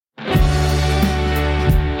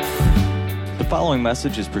following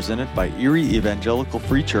message is presented by Erie Evangelical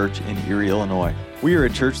Free Church in Erie, Illinois. We are a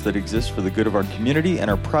church that exists for the good of our community and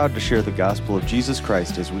are proud to share the gospel of Jesus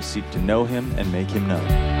Christ as we seek to know Him and make Him known.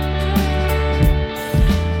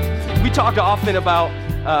 We talk often about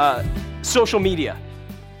social media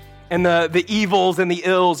and the evils and the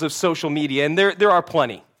ills of social media, and there are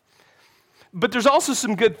plenty. But there's also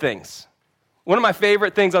some good things. One of my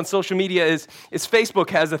favorite things on social media is Facebook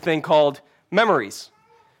has a thing called memories.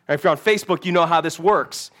 If you're on Facebook, you know how this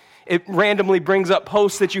works. It randomly brings up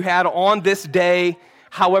posts that you had on this day,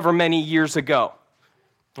 however many years ago.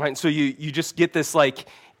 Right? And so you just get this like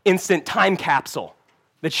instant time capsule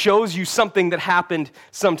that shows you something that happened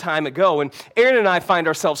some time ago. And Aaron and I find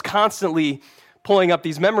ourselves constantly pulling up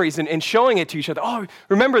these memories and showing it to each other. Oh,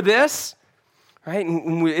 remember this? Right?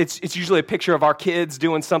 And it's usually a picture of our kids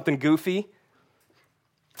doing something goofy.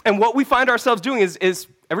 And what we find ourselves doing is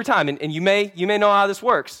every time, and you may know how this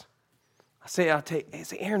works. I'll say,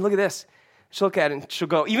 Aaron, look at this. She'll look at it and she'll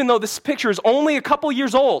go, even though this picture is only a couple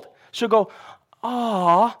years old, she'll go,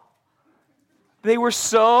 aw, they were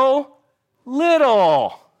so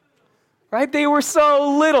little. Right? They were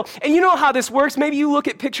so little. And you know how this works? Maybe you look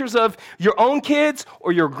at pictures of your own kids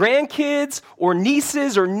or your grandkids or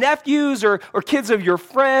nieces or nephews or kids of your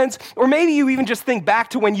friends, or maybe you even just think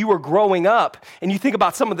back to when you were growing up and you think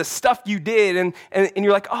about some of the stuff you did and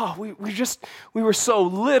you're like, oh, we were so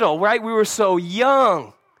little, right? We were so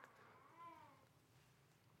young.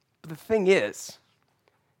 But the thing is,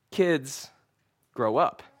 kids grow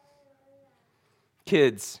up.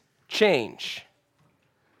 Kids change.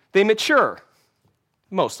 They mature,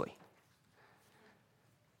 mostly.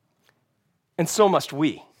 And so must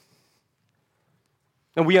we.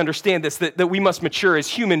 And we understand this, that we must mature as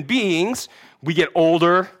human beings. We get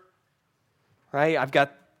older, right? I've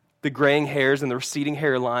got the graying hairs and the receding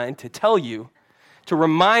hairline to tell you, to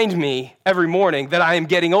remind me every morning that I am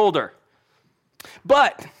getting older.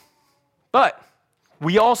 But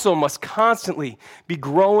we also must constantly be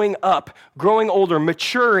growing up, growing older,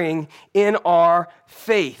 maturing in our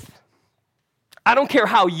faith. I don't care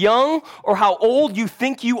how young or how old you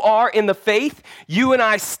think you are in the faith, you and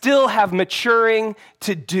I still have maturing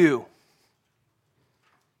to do.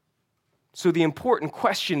 So the important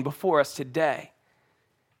question before us today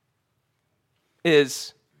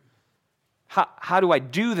is, how do I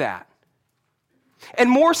do that? And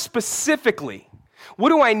more specifically, what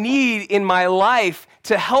do I need in my life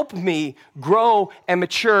to help me grow and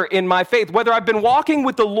mature in my faith? Whether I've been walking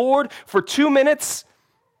with the Lord for 2 minutes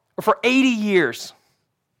or for 80 years,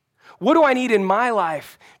 what do I need in my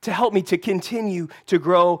life to help me to continue to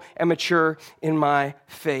grow and mature in my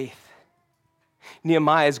faith?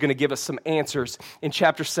 Nehemiah is going to give us some answers in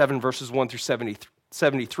chapter 7, verses 1 through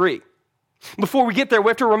 73. Before we get there, we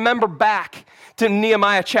have to remember back to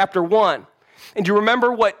Nehemiah chapter 1. And do you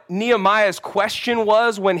remember what Nehemiah's question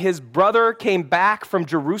was when his brother came back from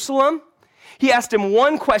Jerusalem? He asked him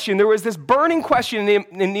one question. There was this burning question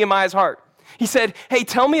in Nehemiah's heart. He said, hey,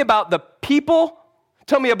 tell me about the people,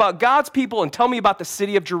 tell me about God's people, and tell me about the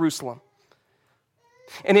city of Jerusalem.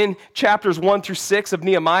 And in chapters 1 through 6 of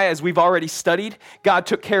Nehemiah, as we've already studied, God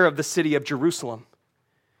took care of the city of Jerusalem.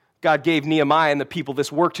 God gave Nehemiah and the people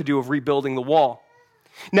this work to do of rebuilding the wall.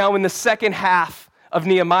 Now in the second half of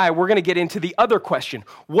Nehemiah, we're going to get into the other question.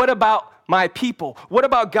 What about my people? What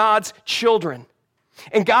about God's children?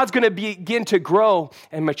 And God's going to begin to grow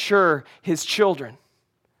and mature His children.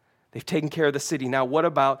 They've taken care of the city. Now, what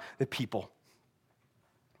about the people?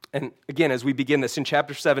 And again, as we begin this in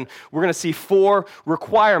chapter 7, we're going to see 4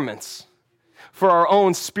 requirements for our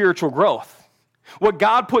own spiritual growth. What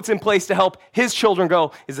God puts in place to help His children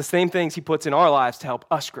grow is the same things He puts in our lives to help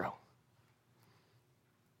us grow.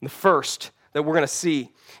 And the first that we're going to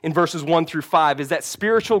see in verses 1 through 5 is that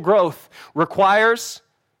spiritual growth requires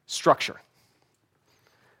structure.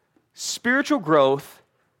 Spiritual growth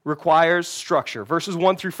requires structure. Verses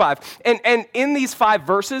 1 through 5. And in these 5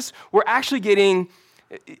 verses, we're actually getting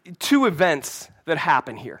 2 events that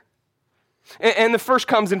happen here. And the first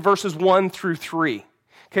comes in verses 1 through 3.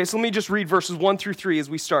 Okay, so let me just read verses 1 through 3 as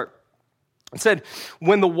we start. It said,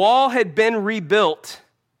 when the wall had been rebuilt,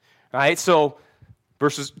 right, so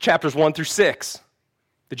chapters 1 through 6.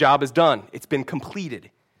 The job is done. It's been completed.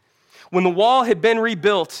 When the wall had been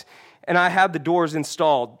rebuilt and I had the doors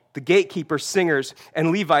installed, the gatekeepers, singers,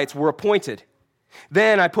 and Levites were appointed.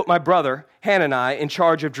 Then I put my brother Hanani in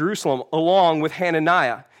charge of Jerusalem along with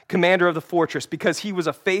Hananiah, commander of the fortress, because he was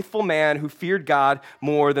a faithful man who feared God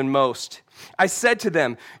more than most. I said to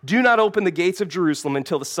them, do not open the gates of Jerusalem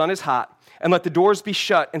until the sun is hot, and let the doors be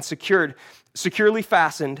shut and securely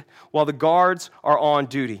fastened while the guards are on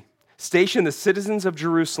duty. Station the citizens of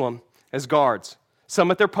Jerusalem as guards,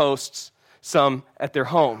 some at their posts, some at their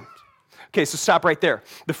homes. Okay, so stop right there.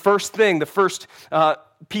 The first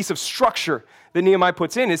piece of structure that Nehemiah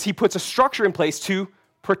puts in is he puts a structure in place to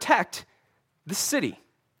protect the city,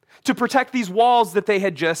 to protect these walls that they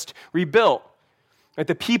had just rebuilt. Right,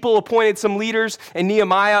 the people appointed some leaders, and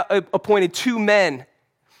Nehemiah appointed 2 men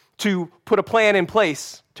to put a plan in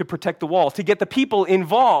place to protect the wall, to get the people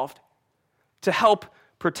involved, to help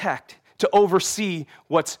protect, to oversee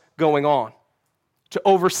what's going on, to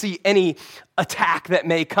oversee any attack that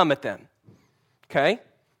may come at them. Okay?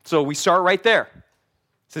 So we start right there.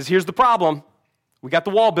 It says, here's the problem. We got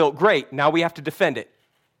the wall built. Great. Now we have to defend it.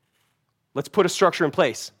 Let's put a structure in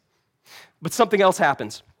place. But something else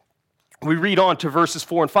happens. We read on to verses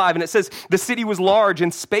 4 and 5, and it says, the city was large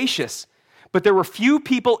and spacious, but there were few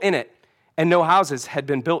people in it, and no houses had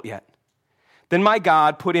been built yet. Then my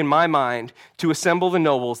God put in my mind to assemble the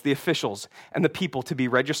nobles, the officials, and the people to be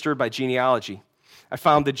registered by genealogy. I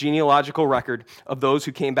found the genealogical record of those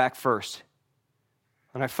who came back first,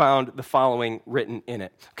 and I found the following written in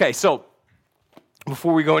it. Okay, so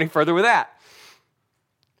before we go any further with that,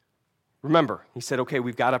 remember, he said, okay,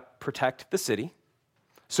 we've got to protect the city.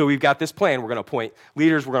 So we've got this plan. We're going to appoint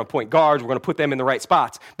leaders. We're going to appoint guards. We're going to put them in the right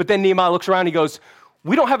spots. But then Nehemiah looks around and he goes,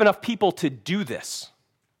 we don't have enough people to do this.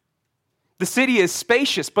 The city is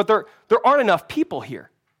spacious, but there aren't enough people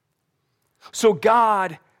here. So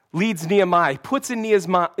God leads Nehemiah, puts in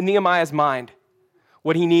Nehemiah's mind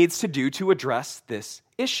what he needs to do to address this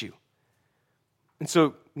issue. And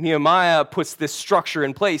so Nehemiah puts this structure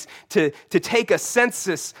in place to take a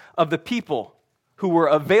census of the people who were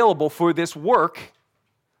available for this work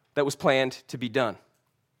that was planned to be done.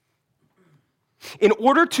 In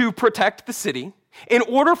order to protect the city, in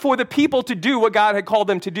order for the people to do what God had called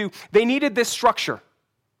them to do, they needed this structure.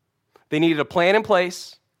 They needed a plan in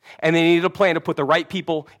place, and they needed a plan to put the right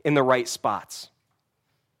people in the right spots.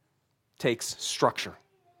 Takes structure.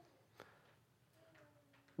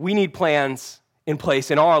 We need plans in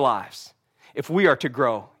place in our lives if we are to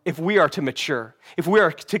grow, if we are to mature, if we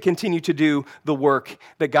are to continue to do the work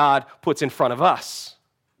that God puts in front of us.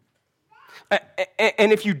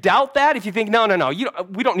 And if you doubt that, if you think, no,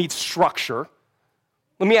 we don't need structure,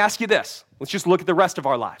 let me ask you this. Let's just look at the rest of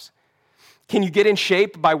our lives. Can you get in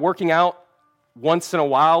shape by working out once in a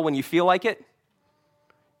while when you feel like it?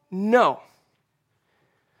 No.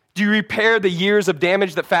 Do you repair the years of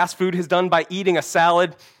damage that fast food has done by eating a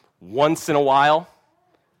salad once in a while?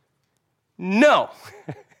 No.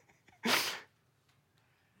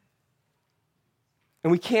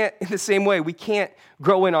 And we can't, in the same way, we can't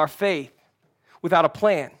grow in our faith without a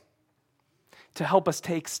plan to help us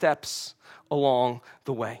take steps along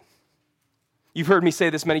the way. You've heard me say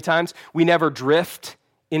this many times. We never drift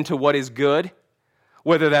into what is good,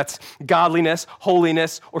 whether that's godliness,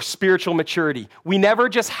 holiness, or spiritual maturity. We never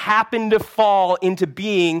just happen to fall into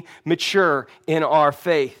being mature in our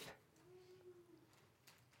faith.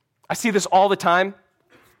 I see this all the time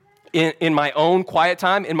in my own quiet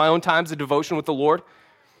time, in my own times of devotion with the Lord.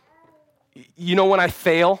 You know when I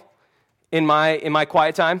fail in my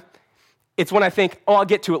quiet time? It's when I think, I'll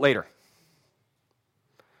get to it later.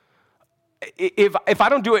 If I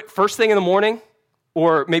don't do it first thing in the morning,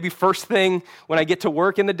 or maybe first thing when I get to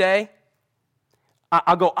work in the day,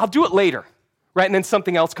 I'll do it later, right? And then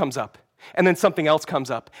something else comes up, and then something else comes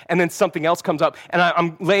up, and then something else comes up, and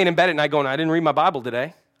I'm laying in bed at night going, I didn't read my Bible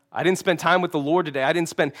today. I didn't spend time with the Lord today. I didn't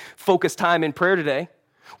spend focused time in prayer today.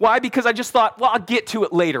 Why? Because I just thought, I'll get to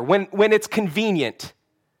it later, when it's convenient.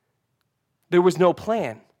 There was no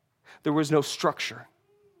plan. There was no structure.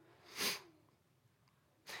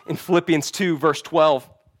 In Philippians 2, verse 12,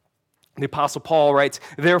 the Apostle Paul writes,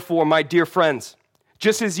 therefore, my dear friends,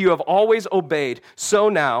 just as you have always obeyed, so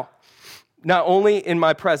now, not only in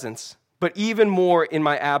my presence, but even more in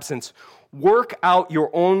my absence, work out your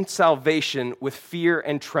own salvation with fear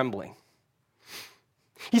and trembling.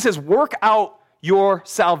 He says, work out your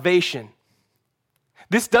salvation.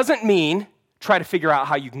 This doesn't mean try to figure out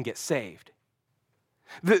how you can get saved.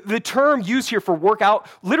 The term used here for work out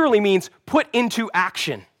literally means put into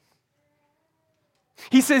action.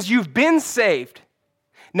 He says, you've been saved.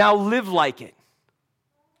 Now live like it.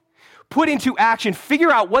 Put into action.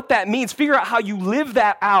 Figure out what that means. Figure out how you live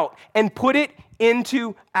that out and put it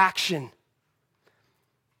into action.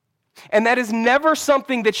 And that is never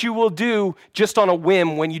something that you will do just on a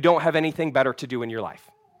whim when you don't have anything better to do in your life.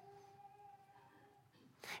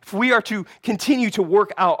 If we are to continue to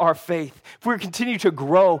work out our faith, if we continue to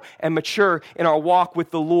grow and mature in our walk with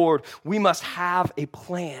the Lord, we must have a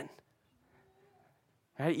plan.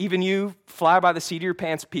 Right? Even you fly by the seat of your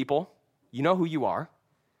pants people, you know who you are.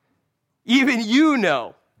 Even you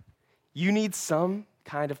know you need some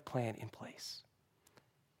kind of plan in place.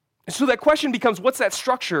 And so that question becomes, what's that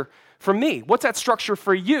structure for me? What's that structure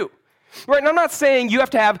for you? Right, and I'm not saying you have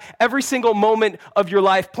to have every single moment of your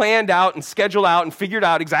life planned out and scheduled out and figured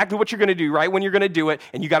out exactly what you're going to do, right, when you're going to do it,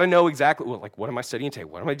 and you got to know exactly, well, like, what am I studying today?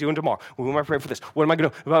 What am I doing tomorrow? What am I praying for this? What am I going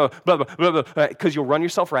to, blah, blah, blah, blah, blah, because you'll run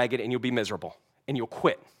yourself ragged and you'll be miserable, and you'll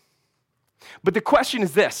quit. But the question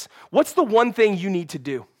is this, what's the one thing you need to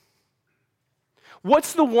do?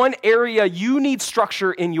 What's the one area you need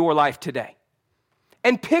structure in your life today?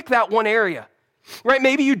 And pick that one area. Right?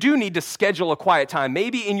 Maybe you do need to schedule a quiet time.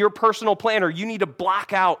 Maybe in your personal planner, you need to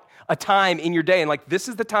block out a time in your day and like, this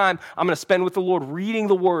is the time I'm going to spend with the Lord, reading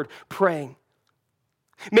the Word, praying.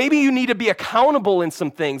 Maybe you need to be accountable in some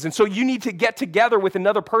things, and so you need to get together with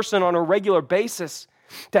another person on a regular basis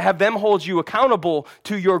to have them hold you accountable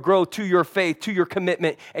to your growth, to your faith, to your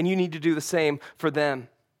commitment, and you need to do the same for them.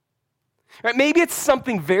 Right? Maybe it's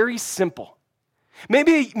something very simple.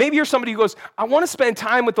 Maybe you're somebody who goes, I want to spend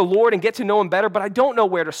time with the Lord and get to know Him better, but I don't know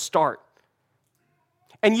where to start.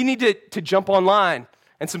 And you need to jump online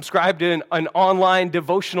and subscribe to an online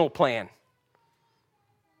devotional plan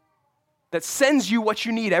that sends you what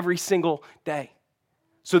you need every single day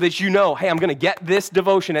so that you know, hey, I'm going to get this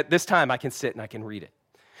devotion at this time. I can sit and I can read it.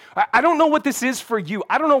 I don't know what this is for you.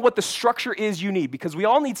 I don't know what the structure is you need, because we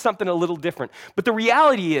all need something a little different. But the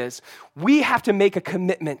reality is we have to make a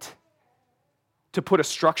commitment to put a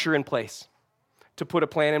structure in place, to put a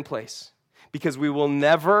plan in place, because we will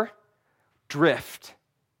never drift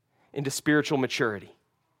into spiritual maturity.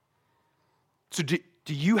 So do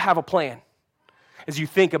you have a plan? As you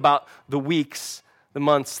think about the weeks, the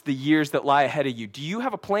months, the years that lie ahead of you, do you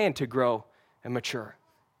have a plan to grow and mature?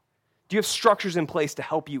 Do you have structures in place to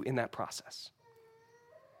help you in that process?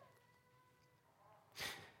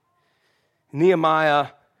 Nehemiah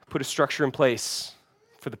put a structure in place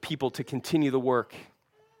for the people to continue the work,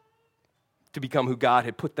 to become who God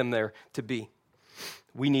had put them there to be.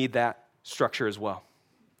 We need that structure as well.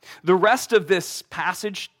 The rest of this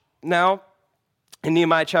passage now in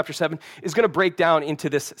Nehemiah chapter 7 is going to break down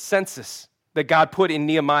into this census that God put in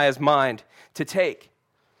Nehemiah's mind to take.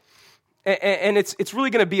 And it's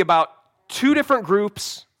really going to be about two different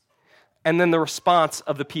groups and then the response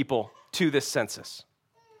of the people to this census.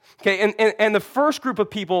 Okay, and the first group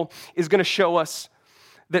of people is going to show us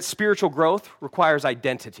that spiritual growth requires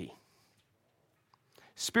identity.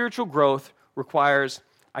 Spiritual growth requires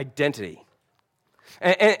identity.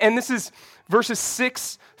 And this is verses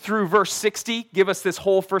 6 through verse 60 give us this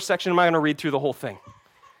whole first section. I'm not going to read through the whole thing.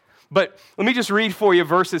 But let me just read for you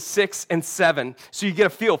verses 6 and 7 so you get a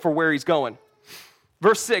feel for where he's going.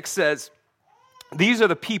 Verse 6 says, "These are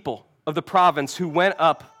the people of the province who went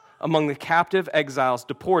up among the captive exiles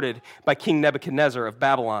deported by King Nebuchadnezzar of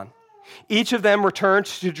Babylon. Each of them returned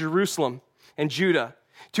to Jerusalem and Judah,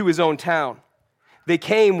 to his own town. They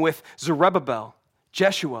came with Zerubbabel,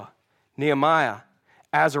 Jeshua, Nehemiah,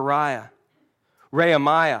 Azariah,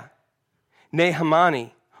 Rehemiah,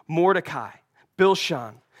 Nahamani, Mordecai,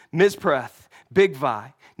 Bilshan, Mizprath,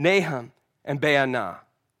 Bigvai, Nahum, and Baanah."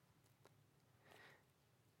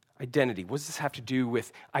 Identity. What does this have to do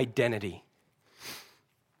with identity?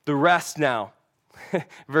 The rest now,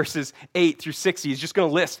 verses 8 through 60, is just going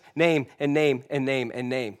to list name and name and name and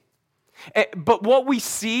name. But what we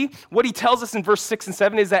see, what he tells us in verse 6 and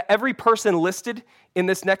 7 is that every person listed in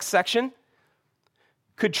this next section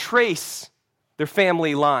could trace their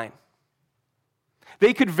family line.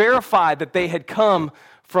 They could verify that they had come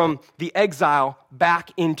from the exile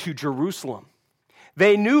back into Jerusalem.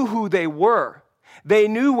 They knew who they were. They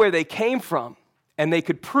knew where they came from, and they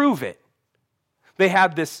could prove it. They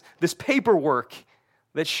had this paperwork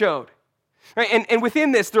that showed. Right? And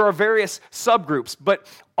within this, there are various subgroups, but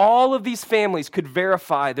all of these families could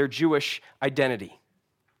verify their Jewish identity.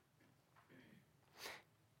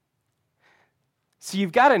 So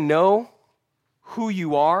you've got to know who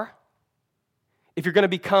you are if you're going to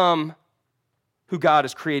become who God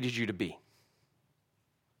has created you to be.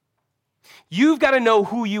 You've got to know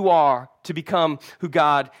who you are to become who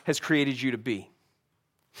God has created you to be.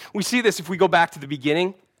 We see this if we go back to the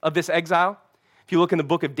beginning of this exile. If you look in the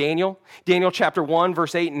book of Daniel, Daniel chapter 1,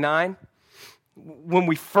 verse 8 and 9, when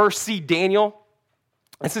we first see Daniel,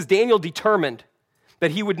 it says Daniel determined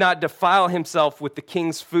that he would not defile himself with the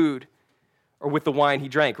king's food or with the wine he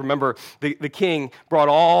drank. Remember, the king brought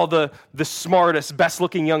all the smartest,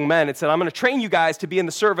 best-looking young men and said, I'm going to train you guys to be in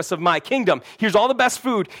the service of my kingdom. Here's all the best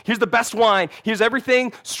food. Here's the best wine. Here's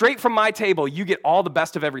everything straight from my table. You get all the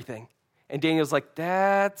best of everything. And Daniel's like,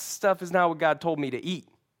 that stuff is not what God told me to eat.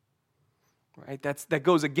 Right? That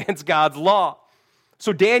goes against God's law.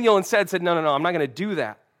 So Daniel instead said, no, I'm not going to do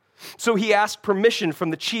that. So he asked permission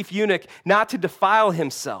from the chief eunuch not to defile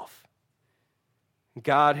himself.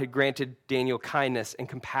 God had granted Daniel kindness and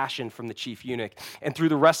compassion from the chief eunuch. And through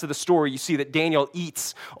the rest of the story, you see that Daniel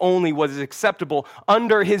eats only what is acceptable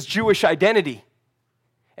under his Jewish identity.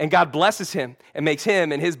 And God blesses him and makes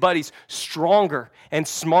him and his buddies stronger and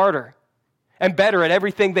smarter and better at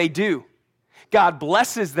everything they do. God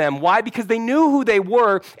blesses them. Why? Because they knew who they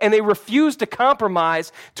were and they refused to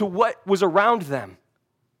compromise to what was around them.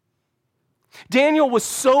 Daniel was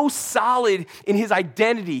so solid in his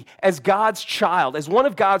identity as God's child, as one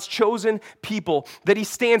of God's chosen people, that he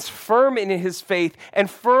stands firm in his faith and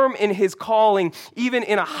firm in his calling, even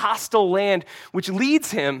in a hostile land, which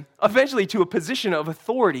leads him eventually to a position of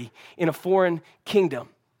authority in a foreign kingdom.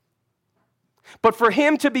 But for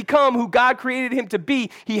him to become who God created him to be,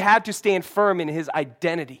 he had to stand firm in his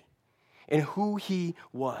identity and who he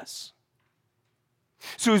was.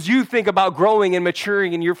 So as you think about growing and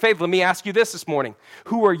maturing in your faith, let me ask you this morning.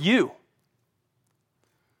 Who are you?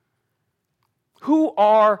 Who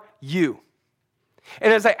are you?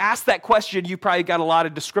 And as I ask that question, you probably got a lot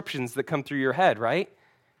of descriptions that come through your head, right?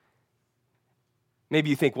 Maybe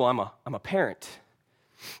you think, well, I'm a parent.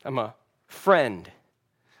 I'm a friend.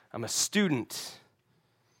 I'm a student.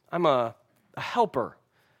 I'm a helper.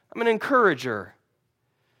 I'm an encourager.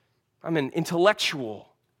 I'm an intellectual.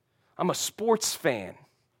 I'm a sports fan.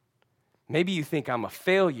 Maybe you think I'm a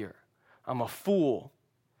failure. I'm a fool.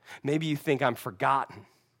 Maybe you think I'm forgotten.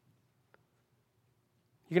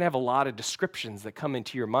 You're going to have a lot of descriptions that come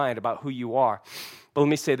into your mind about who you are. But let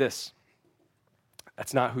me say this.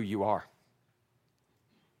 That's not who you are.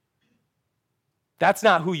 That's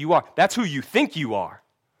not who you are. That's who you think you are.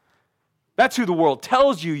 That's who the world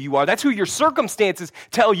tells you you are. That's who your circumstances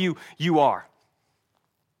tell you you are.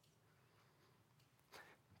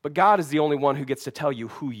 But God is the only one who gets to tell you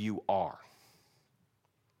who you are.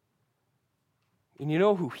 And you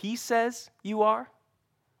know who he says you are?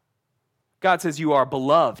 God says you are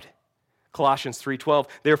beloved. Colossians 3:12,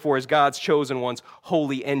 therefore as God's chosen ones,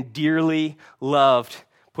 holy and dearly loved,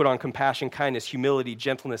 put on compassion, kindness, humility,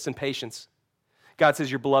 gentleness, and patience. God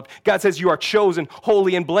says you're beloved. God says you are chosen,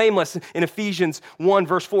 holy, and blameless. In Ephesians 1,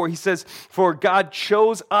 verse 4, he says, for God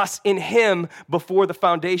chose us in him before the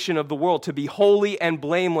foundation of the world to be holy and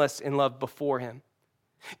blameless in love before him.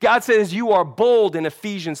 God says you are bold in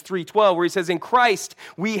Ephesians 3:12, where he says, in Christ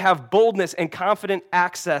we have boldness and confident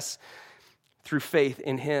access through faith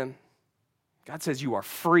in him. God says you are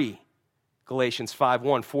free. Galatians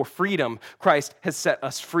 5:1, for freedom Christ has set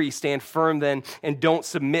us free. Stand firm then and don't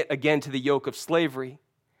submit again to the yoke of slavery.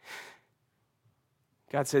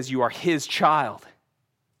 God says you are his child.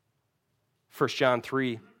 1 John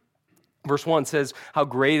 3, verse 1 says, how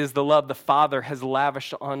great is the love the Father has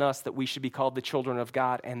lavished on us that we should be called the children of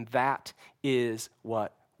God, and that is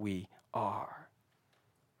what we are.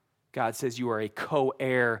 God says you are a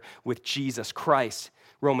co-heir with Jesus Christ.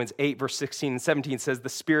 Romans 8, verse 16 and 17 says, the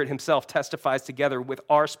Spirit himself testifies together with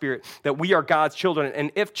our spirit that we are God's children,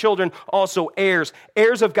 and if children, also heirs,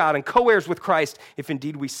 heirs of God and co-heirs with Christ, if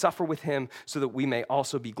indeed we suffer with him, so that we may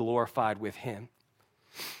also be glorified with him.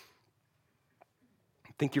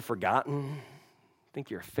 Think you're forgotten?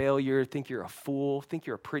 Think you're a failure? Think you're a fool? Think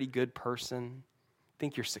you're a pretty good person?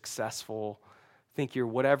 Think you're successful? Think you're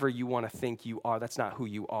whatever you want to think you are? That's not who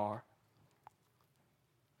you are.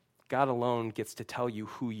 God alone gets to tell you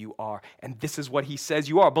who you are. And this is what he says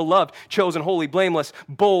you are. Beloved, chosen, holy, blameless,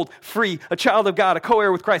 bold, free, a child of God, a co-heir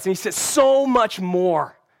with Christ. And he says so much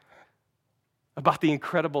more about the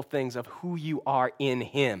incredible things of who you are in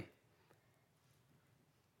him.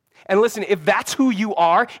 And listen, if that's who you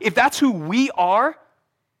are, if that's who we are,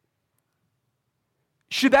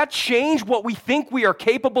 should that change what we think we are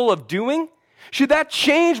capable of doing? Should that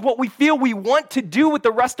change what we feel we want to do with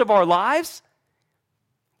the rest of our lives?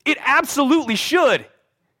 It absolutely should.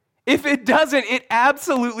 If it doesn't, it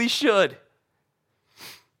absolutely should.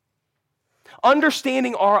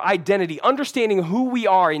 Understanding our identity, understanding who we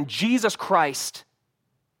are in Jesus Christ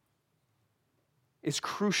is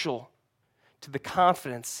crucial to the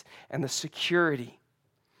confidence and the security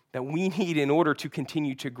that we need in order to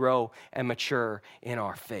continue to grow and mature in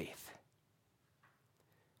our faith.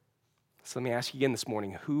 So let me ask you again this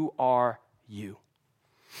morning, who are you?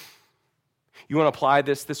 You want to apply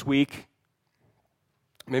this week?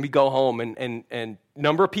 Maybe go home and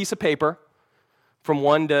number a piece of paper from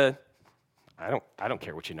 1 to, I don't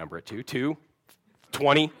care what you number it to, 2,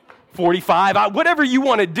 20, 45, whatever you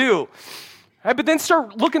want to do. Right, but then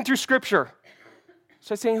start looking through Scripture.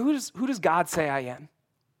 Start saying, who does God say I am?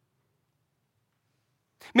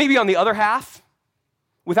 Maybe on the other half,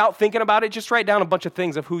 without thinking about it, just write down a bunch of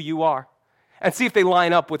things of who you are. and see if they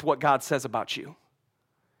line up with what God says about you.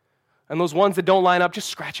 And those ones that don't line up, just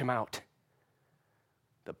scratch them out.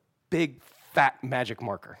 The big, fat magic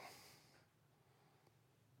marker.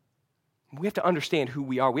 We have to understand who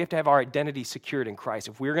we are. We have to have our identity secured in Christ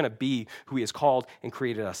if we're going to be who he has called and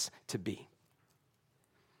created us to be.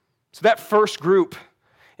 So that first group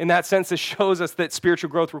in that census shows us that spiritual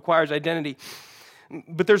growth requires identity.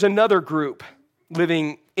 But there's another group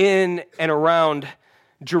living in and around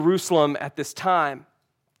Jerusalem at this time.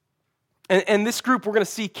 And this group we're going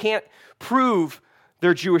to see can't prove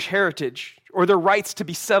their Jewish heritage or their rights to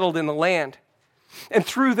be settled in the land. And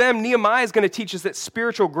through them, Nehemiah is going to teach us that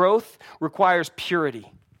spiritual growth requires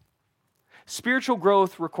purity. Spiritual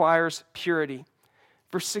growth requires purity.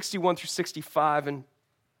 Verse 61 through 65, and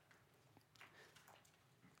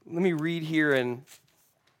let me read here in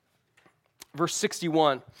verse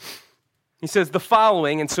 61. He says the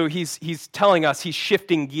following, and so he's telling us, he's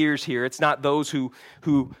shifting gears here. It's not those who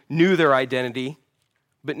knew their identity,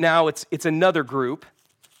 but now it's another group.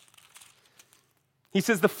 He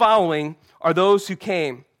says the following are those who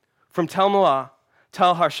came from Tel Melah,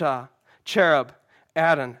 Tel Harsha, Cherub,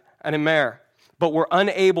 Adon, and Immer, but were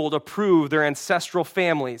unable to prove their ancestral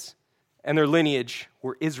families and their lineage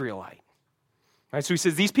were Israelite. Right, so he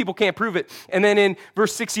says these people can't prove it. And then in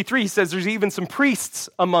verse 63, he says there's even some priests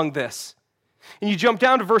among this. And you jump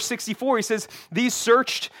down to verse 64, he says, these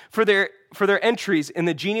searched for their entries in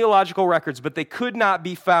the genealogical records, but they could not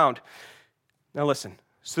be found. Now listen,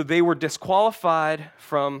 so they were disqualified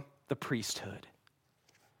from the priesthood.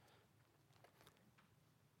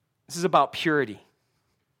 This is about purity.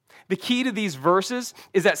 The key to these verses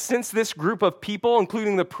is that since this group of people,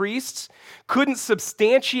 including the priests, couldn't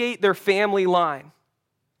substantiate their family line,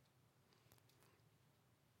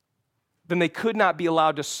 then they could not be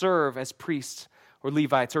allowed to serve as priests or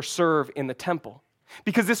Levites or serve in the temple,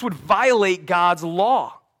 because this would violate God's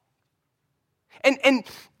law. And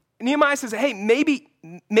Nehemiah says, hey,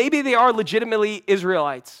 maybe they are legitimately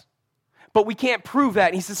Israelites, but we can't prove that.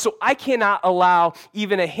 And he says, so I cannot allow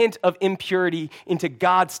even a hint of impurity into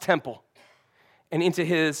God's temple and into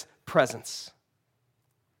his presence.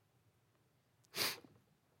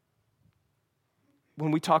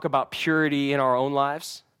 When we talk about purity in our own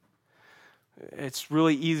lives, it's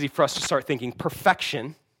really easy for us to start thinking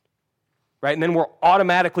perfection, right? And then we're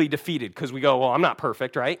automatically defeated because we go, well, I'm not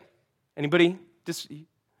perfect, right? Anybody?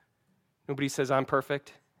 Nobody says I'm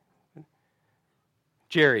perfect?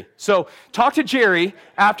 Jerry. So talk to Jerry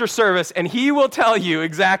after service, and he will tell you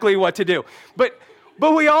exactly what to do. But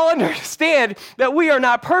we all understand that we are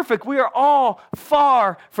not perfect. We are all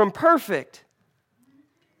far from perfect.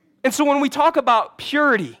 And so when we talk about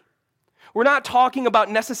purity, we're not talking about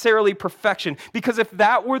necessarily perfection, because if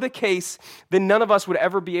that were the case, then none of us would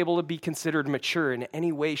ever be able to be considered mature in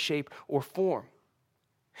any way, shape, or form.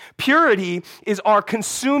 Purity is our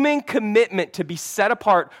consuming commitment to be set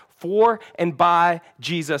apart for and by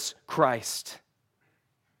Jesus Christ.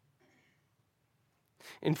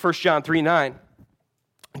 In 1 John 3:9,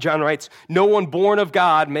 John writes, no one born of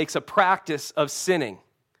God makes a practice of sinning,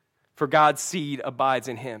 for God's seed abides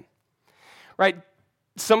in him. Right?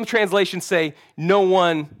 Some translations say no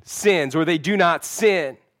one sins, or they do not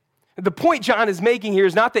sin. The point John is making here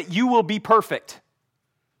is not that you will be perfect,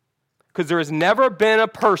 because there has never been a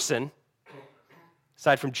person,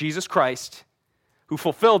 aside from Jesus Christ, who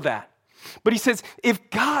fulfilled that. But he says, if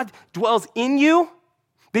God dwells in you,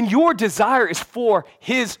 then your desire is for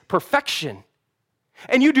his perfection.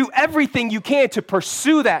 And you do everything you can to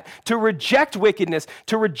pursue that, to reject wickedness,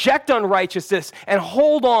 to reject unrighteousness, and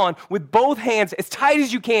hold on with both hands as tight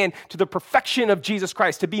as you can to the perfection of Jesus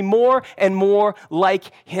Christ, to be more and more like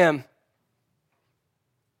him.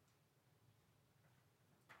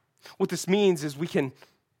 What this means is we can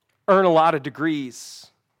earn a lot of degrees.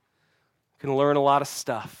 We can learn a lot of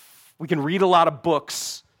stuff. We can read a lot of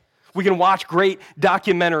books. We can watch great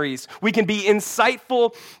documentaries. We can be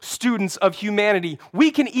insightful students of humanity.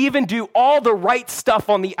 We can even do all the right stuff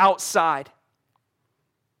on the outside.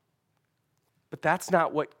 But that's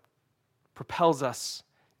not what propels us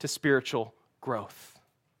to spiritual growth.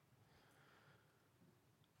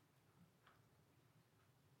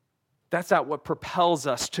 That's not what propels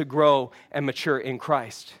us to grow and mature in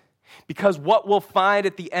Christ. Because what we'll find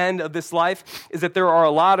at the end of this life is that there are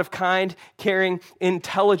a lot of kind, caring,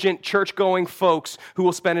 intelligent, church-going folks who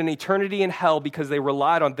will spend an eternity in hell because they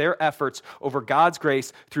relied on their efforts over God's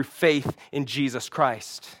grace through faith in Jesus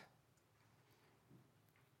Christ.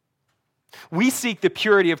 We seek the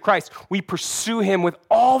purity of Christ. We pursue him with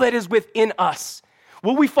all that is within us.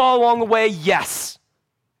 Will we fall along the way? Yes.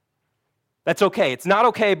 That's okay. It's not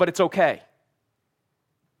okay, but it's okay.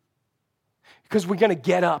 Because we're going to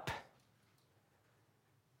get up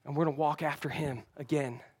and we're going to walk after him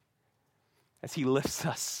again as he lifts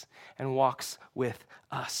us and walks with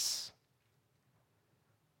us.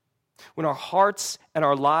 When our hearts and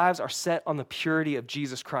our lives are set on the purity of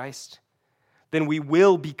Jesus Christ, then we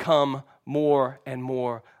will become more and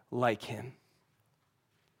more like him.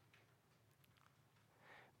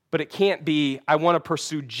 But it can't be, I want to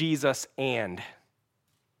pursue Jesus and.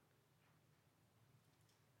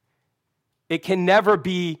 It can never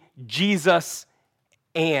be Jesus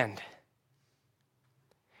and.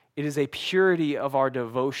 It is a purity of our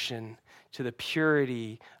devotion to the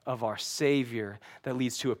purity of our Savior that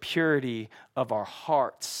leads to a purity of our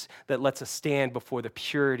hearts that lets us stand before the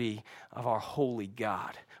purity of our holy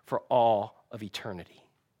God for all of eternity.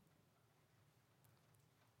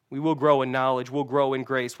 We will grow in knowledge, we'll grow in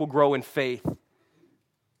grace, we'll grow in faith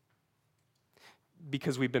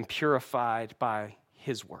because we've been purified by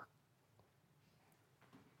his work.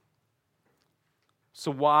 So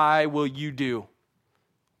why will you do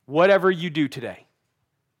whatever you do today?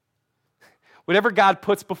 Whatever God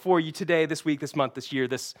puts before you today, this week, this month, this year,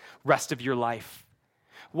 this rest of your life,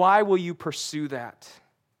 why will you pursue that?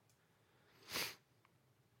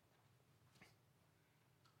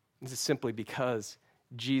 This is simply because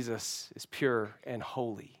Jesus is pure and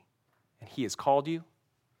holy, and he has called you.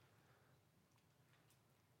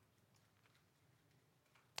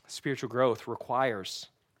 Spiritual growth requires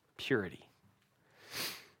purity.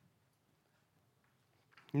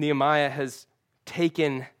 Nehemiah has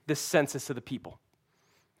taken this census of the people.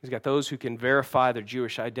 He's got those who can verify their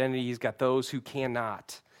Jewish identity. He's got those who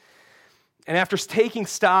cannot. And after taking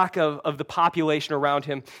stock of the population around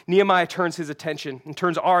him, Nehemiah turns his attention and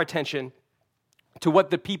turns our attention to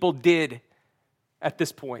what the people did at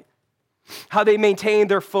this point. How they maintained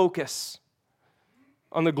their focus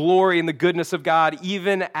on the glory and the goodness of God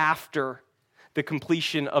even after the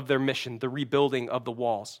completion of their mission, the rebuilding of the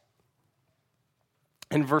walls.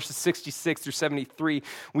 In verses 66 through 73,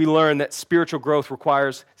 we learn that spiritual growth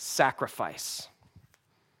requires sacrifice.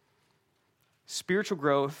 Spiritual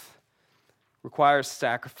growth requires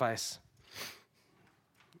sacrifice.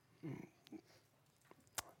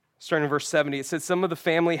 Starting in verse 70, it says, some of the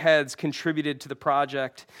family heads contributed to the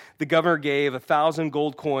project. The governor gave 1,000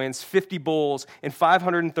 gold coins, 50 bulls, and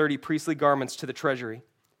 530 priestly garments to the treasury.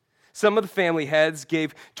 Some of the family heads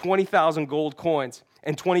gave 20,000 gold coins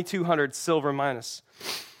and 2,200 silver minas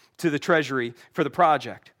to the treasury for the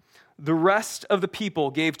project. The rest of the people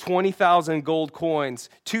gave 20,000 gold coins,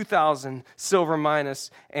 2,000 silver minas,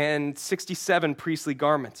 and 67 priestly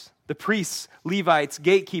garments. The priests, Levites,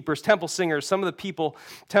 gatekeepers, temple singers, some of the people,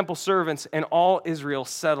 temple servants, and all Israel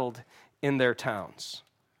settled in their towns.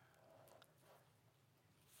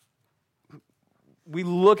 We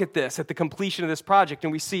look at this, at the completion of this project,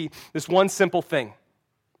 and we see this one simple thing.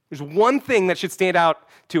 There's one thing that should stand out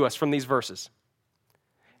to us from these verses,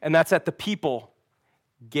 and that's that the people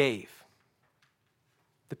gave.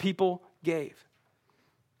 The people gave.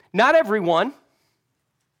 Not everyone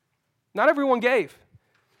gave,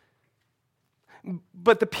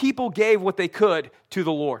 but the people gave what they could to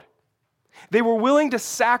the Lord. They were willing to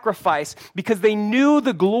sacrifice because they knew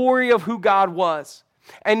the glory of who God was,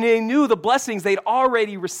 and they knew the blessings they'd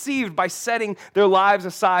already received by setting their lives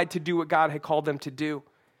aside to do what God had called them to do.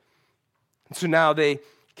 And so now they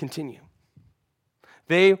continue.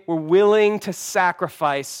 They were willing to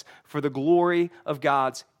sacrifice for the glory of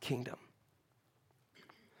God's kingdom.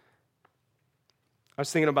 I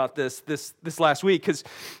was thinking about this last week because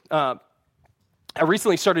I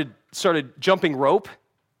recently started jumping rope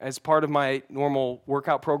as part of my normal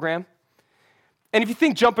workout program. And if you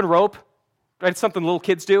think jumping rope, right, it's something little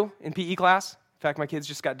kids do in PE class. In fact, my kids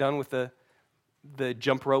just got done with the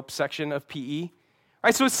jump rope section of PE.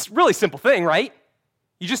 Right, so it's a really simple thing, right?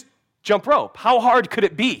 You just jump rope. How hard could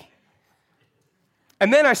it be?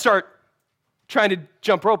 And then I start trying to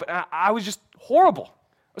jump rope, and I was just horrible.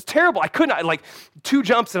 It was terrible. I couldn't, like 2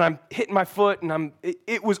 jumps, and I'm hitting my foot, and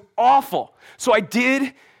it was awful. So I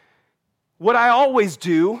did what I always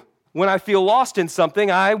do when I feel lost in something.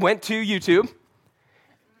 I went to YouTube,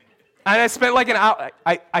 and I spent like an hour.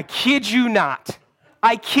 I kid you not.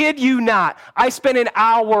 I kid you not. I spent an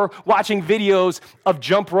hour watching videos of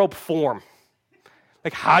jump rope form.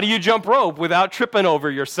 Like, how do you jump rope without tripping over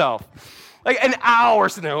yourself? Like an hour.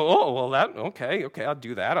 So, okay, I'll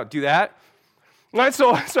do that. All right,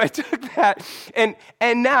 so I took that, and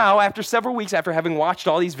now, after several weeks, after having watched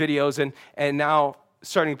all these videos and now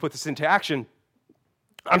starting to put this into action,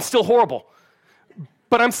 I'm still horrible.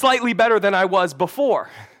 But I'm slightly better than I was before.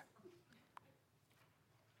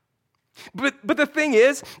 But the thing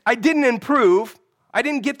is, I didn't improve I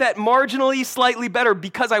didn't get that marginally slightly better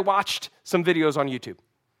because I watched some videos on YouTube.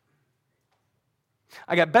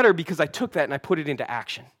 I got better because I took that and I put it into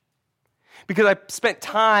action. Because I spent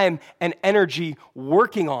time and energy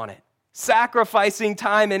working on it, sacrificing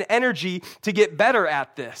time and energy to get better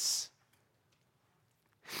at this.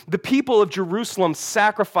 The people of Jerusalem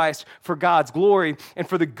sacrificed for God's glory and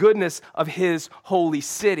for the goodness of his holy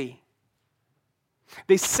city.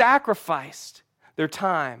 They sacrificed their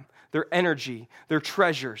time, their energy, their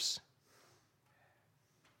treasures.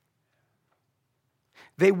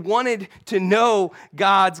 They wanted to know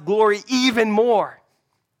God's glory even more.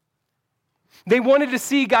 They wanted to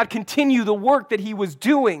see God continue the work that he was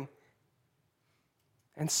doing.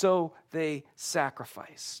 And so they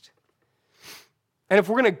sacrificed. And if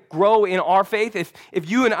we're going to grow in our faith, if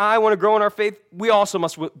you and I want to grow in our faith, we also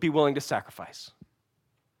must be willing to sacrifice.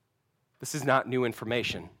 This is not new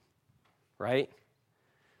information, right?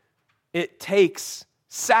 It takes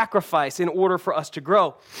sacrifice in order for us to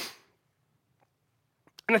grow.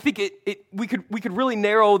 And I think we could really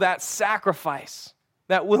narrow that sacrifice,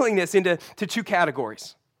 that willingness into two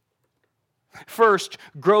categories. First,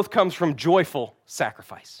 growth comes from joyful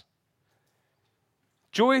sacrifice.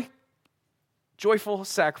 Joyful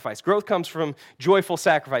sacrifice. Growth comes from joyful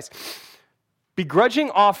sacrifice.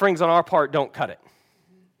 Begrudging offerings on our part don't cut it.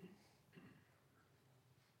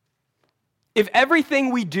 If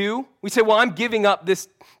everything we do, we say, well, I'm giving up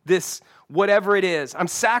this whatever it is. I'm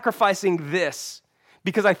sacrificing this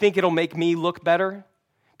because I think it'll make me look better,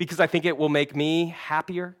 because I think it will make me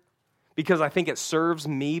happier, because I think it serves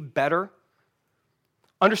me better.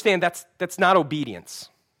 Understand that's not obedience.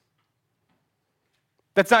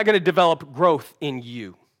 That's not going to develop growth in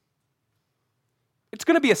you. It's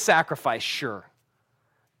going to be a sacrifice, sure,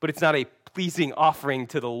 but it's not a pleasing offering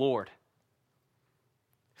to the Lord.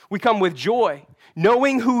 We come with joy,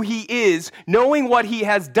 knowing who he is, knowing what he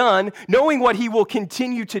has done, knowing what he will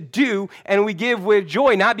continue to do, and we give with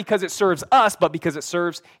joy, not because it serves us, but because it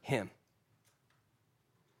serves him.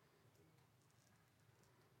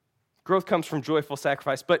 Growth comes from joyful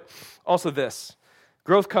sacrifice, but also this.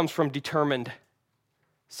 Growth comes from determined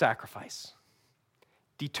sacrifice.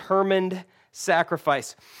 Determined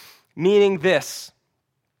sacrifice, meaning this: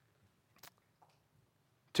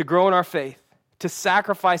 to grow in our faith, to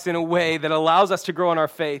sacrifice in a way that allows us to grow in our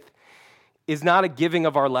faith, is not a giving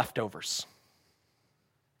of our leftovers.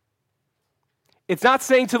 It's not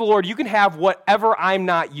saying to the Lord, you can have whatever I'm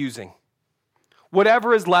not using,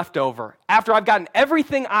 whatever is left over. After I've gotten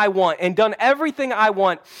everything I want and done everything I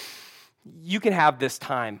want, you can have this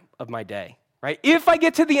time of my day. Right? If I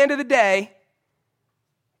get to the end of the day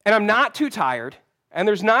and I'm not too tired and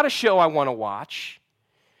there's not a show I want to watch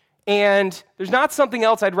and there's not something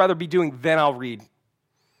else I'd rather be doing, then I'll read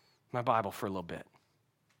my Bible for a little bit.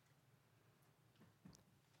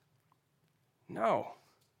 No.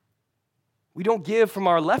 We don't give from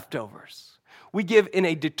our leftovers. We give in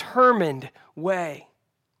a determined way.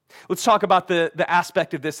 Let's talk about the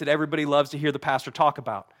aspect of this that everybody loves to hear the pastor talk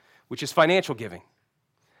about, which is financial giving.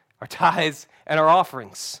 Our tithes and our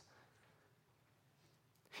offerings.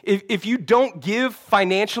 If you don't give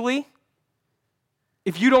financially,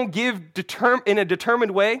 if you don't give in a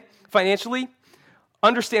determined way financially,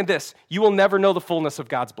 understand this: you will never know the fullness of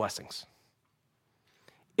God's blessings.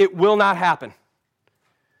 It will not happen.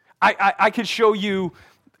 I could show you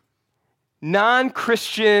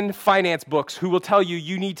non-Christian finance books who will tell you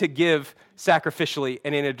you need to give sacrificially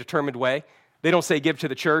and in a determined way. They don't say give to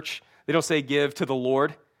the church. They don't say give to the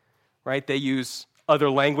Lord. Right? They use other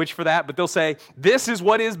language for that, but they'll say, this is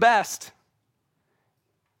what is best.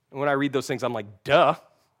 And when I read those things, I'm like, duh.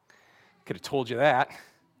 Could have told you that.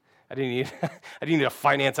 I didn't need a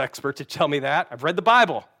finance expert to tell me that. I've read the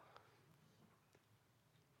Bible.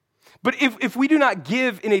 But if we do not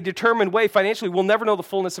give in a determined way financially, we'll never know the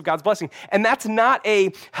fullness of God's blessing. And that's not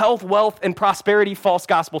a health, wealth, and prosperity false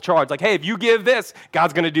gospel charge. Like, hey, if you give this,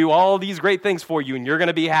 God's going to do all these great things for you and you're going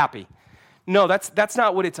to be happy. No, that's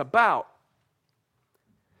not what it's about.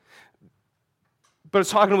 But I was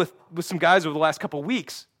talking with some guys over the last couple of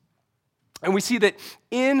weeks, and we see that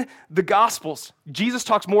in the Gospels, Jesus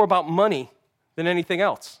talks more about money than anything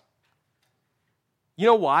else. You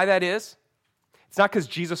know why that is? It's not because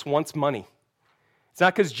Jesus wants money. It's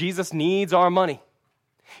not because Jesus needs our money.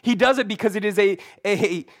 He does it because it is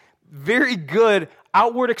a very good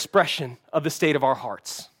outward expression of the state of our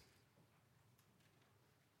hearts.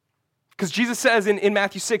 Because Jesus says in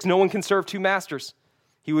Matthew 6, no one can serve two masters.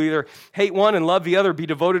 He will either hate one and love the other, be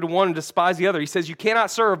devoted to one and despise the other. He says you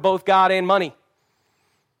cannot serve both God and money.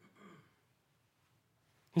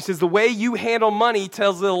 He says the way you handle money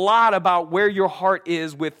tells a lot about where your heart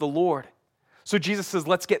is with the Lord. So Jesus says,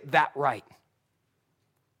 let's get that right.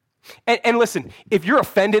 And listen, if you're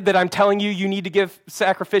offended that I'm telling you you need to give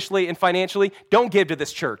sacrificially and financially, don't give to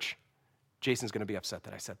this church. Jason's going to be upset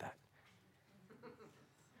that I said that.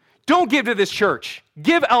 Don't give to this church.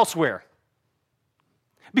 Give elsewhere.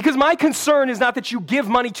 Because my concern is not that you give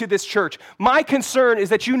money to this church. My concern is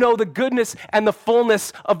that you know the goodness and the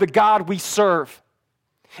fullness of the God we serve.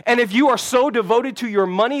 And if you are so devoted to your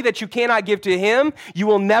money that you cannot give to Him, you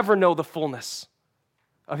will never know the fullness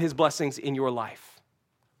of His blessings in your life.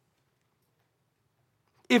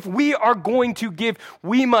 If we are going to give,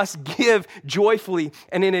 we must give joyfully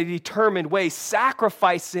and in a determined way,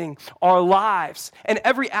 sacrificing our lives and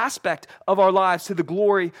every aspect of our lives to the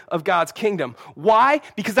glory of God's kingdom. Why?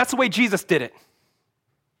 Because that's the way Jesus did it.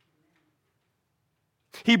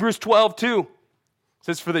 Hebrews 12:2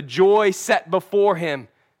 says, for the joy set before Him,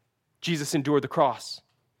 Jesus endured the cross.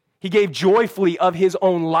 He gave joyfully of His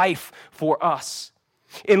own life for us.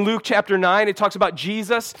 In Luke chapter 9, it talks about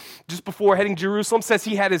Jesus, just before heading to Jerusalem, says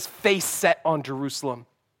He had His face set on Jerusalem.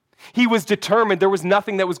 He was determined. There was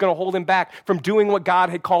nothing that was going to hold Him back from doing what God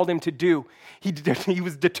had called Him to do. He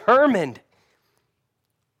was determined.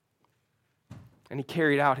 And He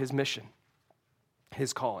carried out His mission,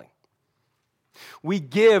 His calling. We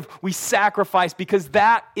give, we sacrifice, because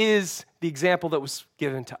that is the example that was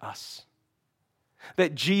given to us.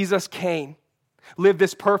 That Jesus came, lived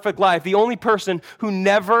this perfect life, the only person who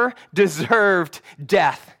never deserved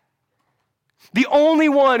death. The only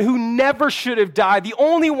one who never should have died, the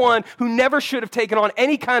only one who never should have taken on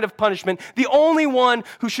any kind of punishment, the only one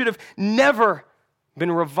who should have never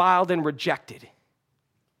been reviled and rejected.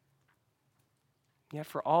 Yet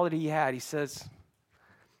for all that He had, He says,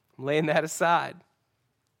 I'm laying that aside.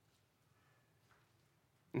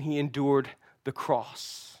 And He endured the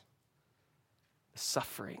cross, the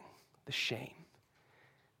suffering, the shame,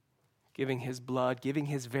 giving His blood, giving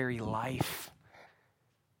His very life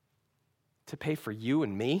to pay for you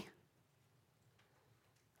and me.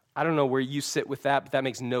 I don't know where you sit with that, but that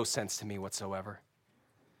makes no sense to me whatsoever.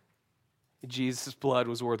 Jesus' blood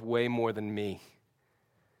was worth way more than me.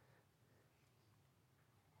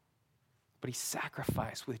 But He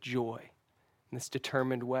sacrificed with joy in this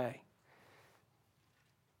determined way.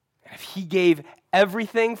 And if He gave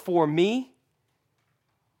everything for me,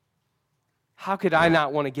 how could I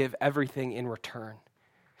not want to give everything in return?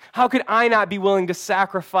 How could I not be willing to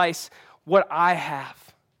sacrifice what I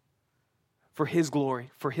have for His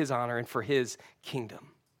glory, for His honor, and for His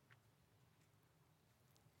kingdom?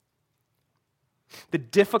 The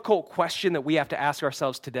difficult question that we have to ask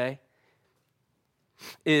ourselves today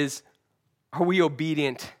is, are we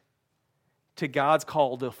obedient to God's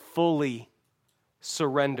call to fully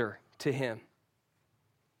surrender to Him?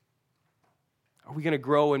 Are we going to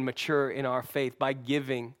grow and mature in our faith by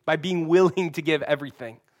giving, by being willing to give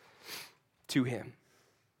everything to Him?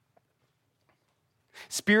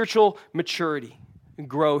 Spiritual maturity and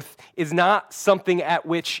growth is not something at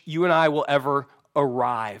which you and I will ever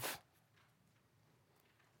arrive.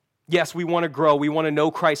 Yes, we want to grow. We want to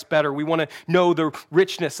know Christ better. We want to know the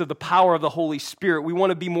richness of the power of the Holy Spirit. We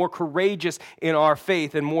want to be more courageous in our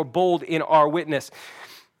faith and more bold in our witness.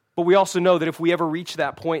 But we also know that if we ever reach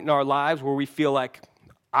that point in our lives where we feel like,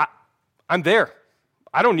 I'm there,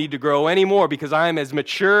 I don't need to grow anymore because I am as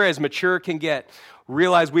mature can get,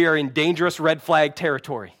 realize we are in dangerous red flag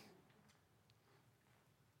territory.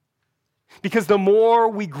 Because the more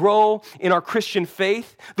we grow in our Christian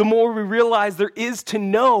faith, the more we realize there is to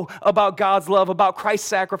know about God's love, about Christ's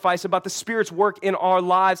sacrifice, about the Spirit's work in our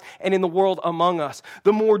lives and in the world among us.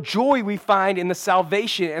 The more joy we find in the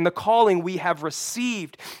salvation and the calling we have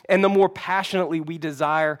received, and the more passionately we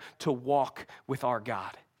desire to walk with our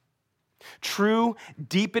God. True,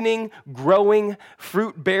 deepening, growing,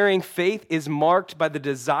 fruit-bearing faith is marked by the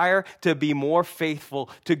desire to be more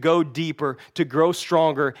faithful, to go deeper, to grow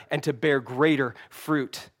stronger, and to bear greater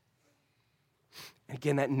fruit.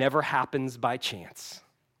 Again, that never happens by chance.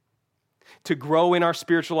 To grow in our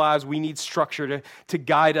spiritual lives, we need structure to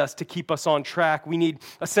guide us, to keep us on track. We need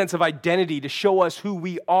a sense of identity to show us who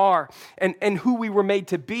we are and who we were made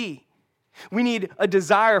to be. We need a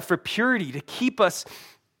desire for purity to keep us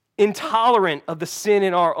intolerant of the sin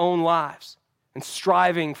in our own lives and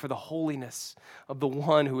striving for the holiness of the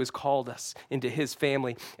one who has called us into His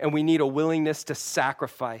family. And we need a willingness to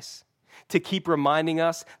sacrifice, to keep reminding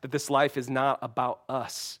us that this life is not about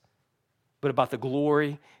us, but about the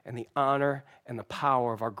glory and the honor and the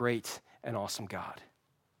power of our great and awesome God.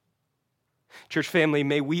 Church family,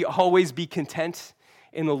 may we always be content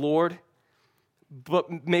in the Lord,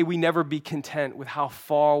 but may we never be content with how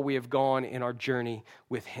far we have gone in our journey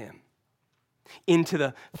with Him. into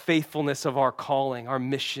the faithfulness of our calling, our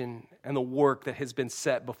mission, and the work that has been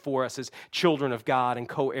set before us as children of God and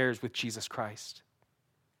co-heirs with Jesus Christ.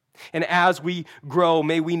 And as we grow,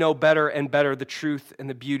 may we know better and better the truth and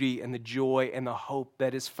the beauty and the joy and the hope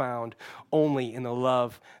that is found only in the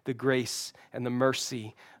love, the grace, and the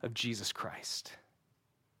mercy of Jesus Christ.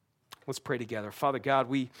 Let's pray together. Father God,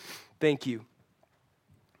 we thank you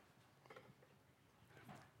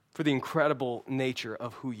for the incredible nature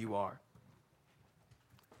of who you are,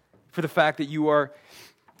 for the fact that you are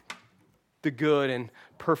the good and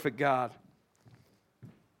perfect God.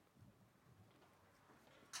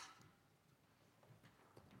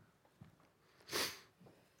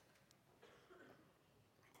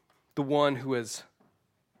 The one who has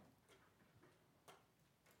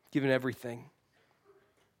given everything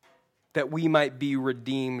that we might be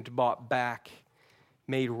redeemed, bought back,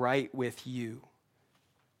 made right with you.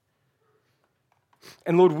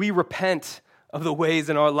 And Lord, we repent of the ways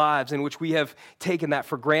in our lives in which we have taken that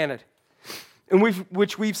for granted, in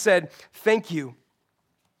which we've said, thank you.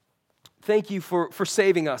 Thank you for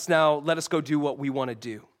saving us. Now let us go do what we want to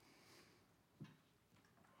do.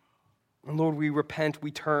 And Lord, we repent,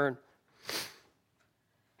 we turn.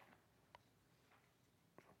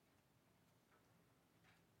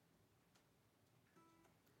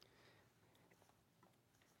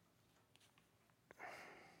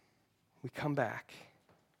 We come back.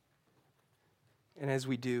 And as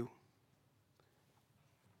we do,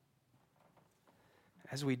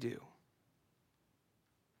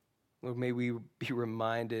 Lord, may we be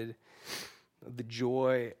reminded of the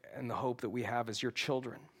joy and the hope that we have as your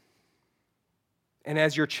children. And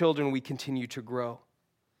as your children, we continue to grow.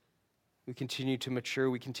 We continue to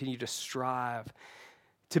mature. We continue to strive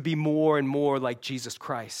to be more and more like Jesus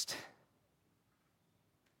Christ.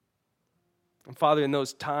 And Father, in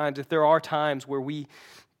those times, if there are times where we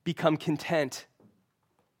become content,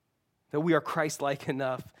 that we are Christ-like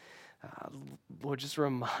enough, Lord, just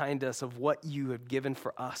remind us of what you have given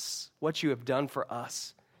for us, what you have done for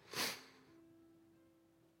us.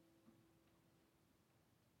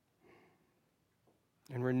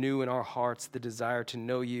 And renew in our hearts the desire to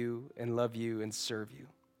know you and love you and serve you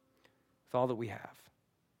with all that we have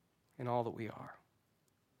and all that we are.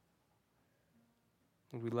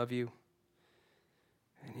 And we love you.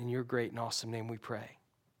 And in your great and awesome name we pray.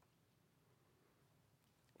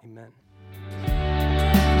 Amen.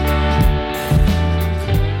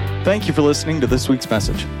 Thank you for listening to this week's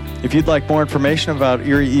message. If you'd like more information about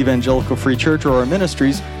Erie Evangelical Free Church or our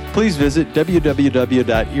ministries, please visit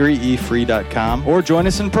www.erieefree.com or join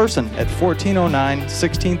us in person at 1409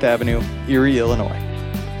 16th Avenue, Erie, Illinois.